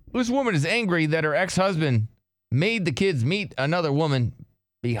This woman is angry that her ex-husband made the kids meet another woman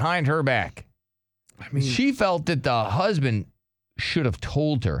behind her back. I mean, she felt that the husband should have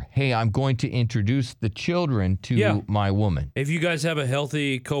told her, hey, I'm going to introduce the children to my woman. If you guys have a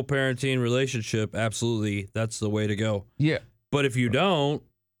healthy co-parenting relationship, absolutely, that's the way to go. Yeah. But if you don't,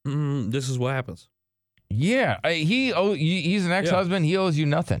 this is what happens. Yeah. He's an ex-husband. He owes you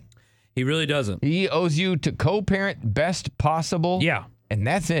nothing. He really doesn't. He owes you to co-parent best possible. Yeah. And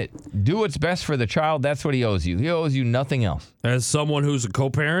that's it. Do what's best for the child. That's what he owes you. He owes you nothing else. As someone who's a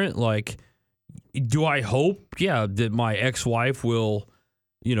co-parent, like, do I hope, that my ex-wife will,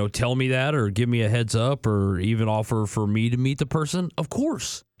 tell me that or give me a heads up or even offer for me to meet the person? Of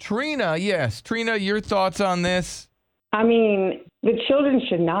course. Trina, yes. Trina, your thoughts on this? I mean, the children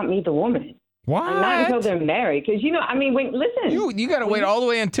should not meet the woman. Why? Not until they're married. Because, wait, listen. You got to wait all the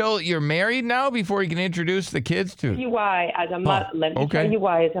way until you're married now before you can introduce the kids to. Let me tell you why as a mother. Let me tell you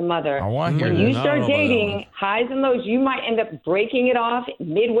why as a mother. I want to hear When this. you start dating, highs and lows, you might end up breaking it off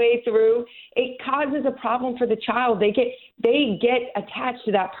midway through. It causes a problem for the child. They get attached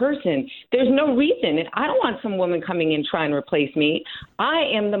to that person. There's no reason. And I don't want some woman coming in trying to replace me. I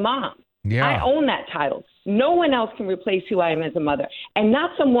am the mom. Yeah. I own that title. No one else can replace who I am as a mother. And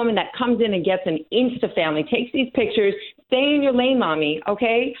not some woman that comes in and gets an Insta family, takes these pictures, stay in your lane, mommy,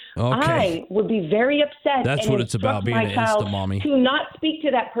 okay? I would be very upset. That's what it's about, being an Insta mommy. To not speak to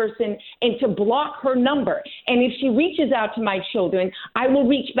that person and to block her number. And if she reaches out to my children, I will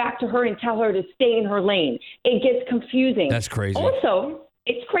reach back to her and tell her to stay in her lane. It gets confusing. That's crazy. Also,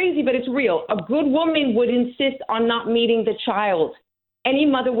 it's crazy, but it's real. A good woman would insist on not meeting the child. Any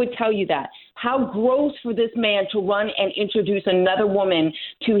mother would tell you that. How gross for this man to run and introduce another woman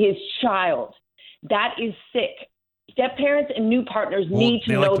to his child. That is sick. Step parents and new partners need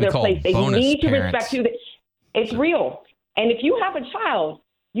to know their place. They need to respect who it's real. And if you have a child,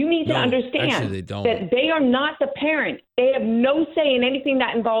 you need to understand that they are not the parent. They have no say in anything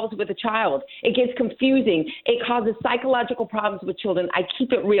that involves with a child. It gets confusing. It causes psychological problems with children. I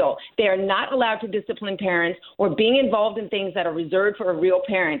keep it real. They are not allowed to discipline parents or being involved in things that are reserved for a real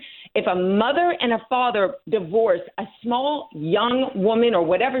parent. If a mother and a father divorce, a small young woman or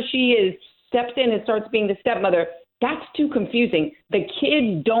whatever she is steps in and starts being the stepmother, that's too confusing. The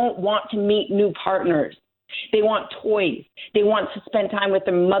kids don't want to meet new partners. They want toys. They want to spend time with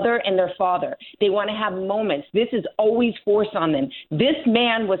their mother and their father. They want to have moments. This is always forced on them. This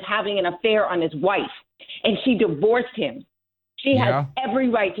man was having an affair on his wife, and she divorced him. She has every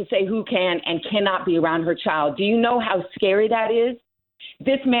right to say who can and cannot be around her child. Do you know how scary that is?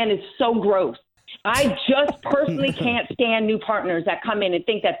 This man is so gross. I just personally can't stand new partners that come in and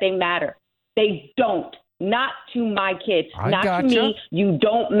think that they matter. They don't. Not to my kids. Not to me. You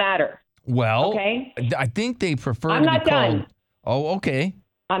don't matter. Well, I think they prefer I'm to be not done. called. Oh, okay.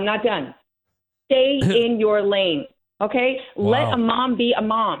 I'm not done. Stay in your lane, okay? Wow. Let a mom be a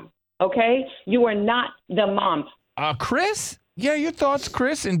mom, okay? You are not the mom. Chris? Yeah, your thoughts,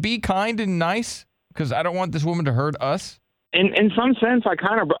 Chris, and be kind and nice, because I don't want this woman to hurt us. In some sense, I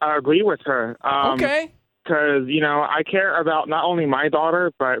kind of agree with her. Okay. Because, I care about not only my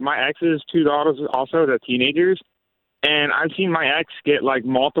daughter, but my ex's two daughters also, the teenagers. And I've seen my ex get,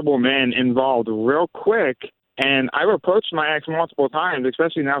 multiple men involved real quick. And I've approached my ex multiple times,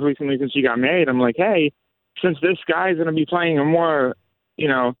 especially now recently since she got married. I'm like, hey, since this guy's going to be playing a more,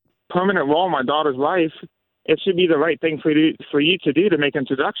 permanent role in my daughter's life, it should be the right thing for you to do to make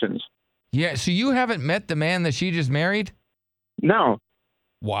introductions. Yeah, so you haven't met the man that she just married? No.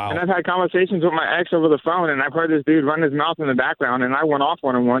 Wow. And I've had conversations with my ex over the phone, and I've heard this dude run his mouth in the background, and I went off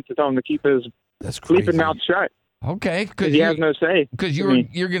on him once to tell him to keep his sleeping mouth shut. Okay. Because he has no say. Because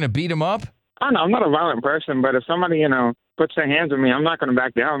you're going to beat him up? I don't know. I'm not a violent person, but if somebody, puts their hands on me, I'm not going to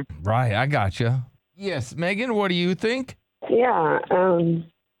back down. Right. I gotcha. Yes. Megan, what do you think? Yeah.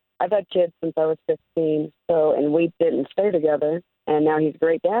 I've had kids since I was 15, and we didn't stay together. And now he's a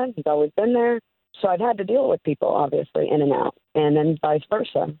great dad. He's always been there. So I've had to deal with people, obviously, in and out. And then vice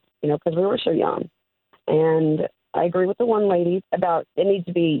versa, because we were so young. And I agree with the one lady about it needs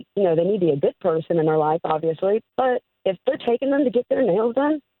to be, they need to be a good person in their life, obviously. But if they're taking them to get their nails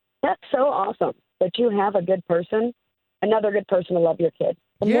done, that's so awesome that you have a good person, another good person to love your kid.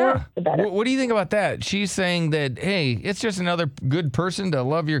 The more, the better. What do you think about that? She's saying that, hey, it's just another good person to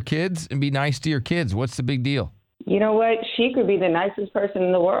love your kids and be nice to your kids. What's the big deal? You know what? She could be the nicest person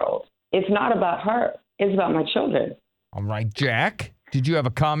in the world. It's not about her. It's about my children. All right, Jack. Did you have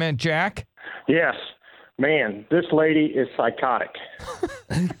a comment, Jack? Yes. Man, this lady is psychotic.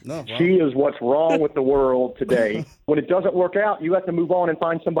 No, she is what's wrong with the world today. When it doesn't work out, you have to move on and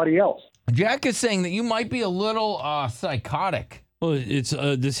find somebody else. Jack is saying that you might be a little psychotic. Well, it's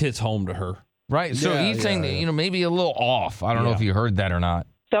this hits home to her. Right. So he's saying that, maybe a little off. I don't know if you heard that or not.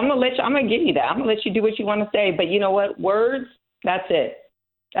 So I'm gonna give you that. I'm gonna let you do what you want to say. But you know what? Words, that's it.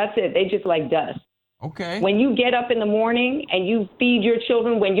 That's it. They just like dust. Okay. When you get up in the morning and you feed your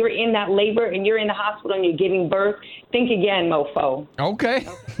children, when you're in that labor and you're in the hospital and you're giving birth, think again, mofo. Okay.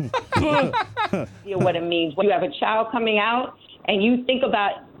 You know what it means. When you have a child coming out and you think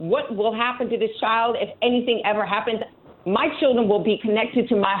about what will happen to this child if anything ever happens, my children will be connected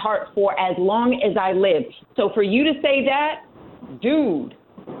to my heart for as long as I live. So for you to say that, dude,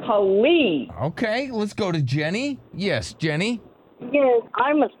 please. Okay, let's go to Jenny. Yes, Jenny. Yes,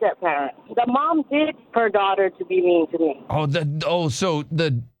 I'm a step-parent. The mom did her daughter to be mean to me. So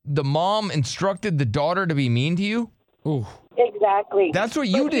the mom instructed the daughter to be mean to you? Ooh. Exactly. That's what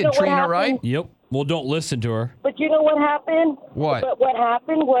you did, Trina, right? Yep. Well, don't listen to her. But you know what happened? What? But what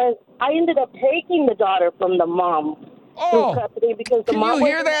happened was I ended up taking the daughter from the mom. Oh, custody because the can mom you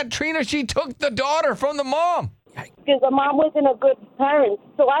hear that, Trina? She took the daughter from the mom. Because the mom wasn't a good parent.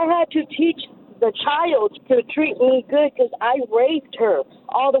 So I had to teach the child to treat me good because I raised her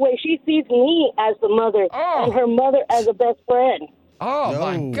all the way. She sees me as the mother and her mother as a best friend. Oh,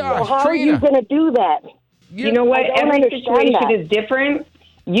 my gosh, So how Trina. are you going to do that? You know what? Every situation is different.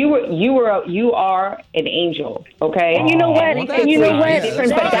 You are an angel, okay? And you know what? And you know what?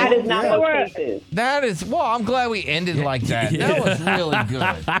 Different, but that is not what cases. That is, I'm glad we ended like that. That was really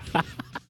good.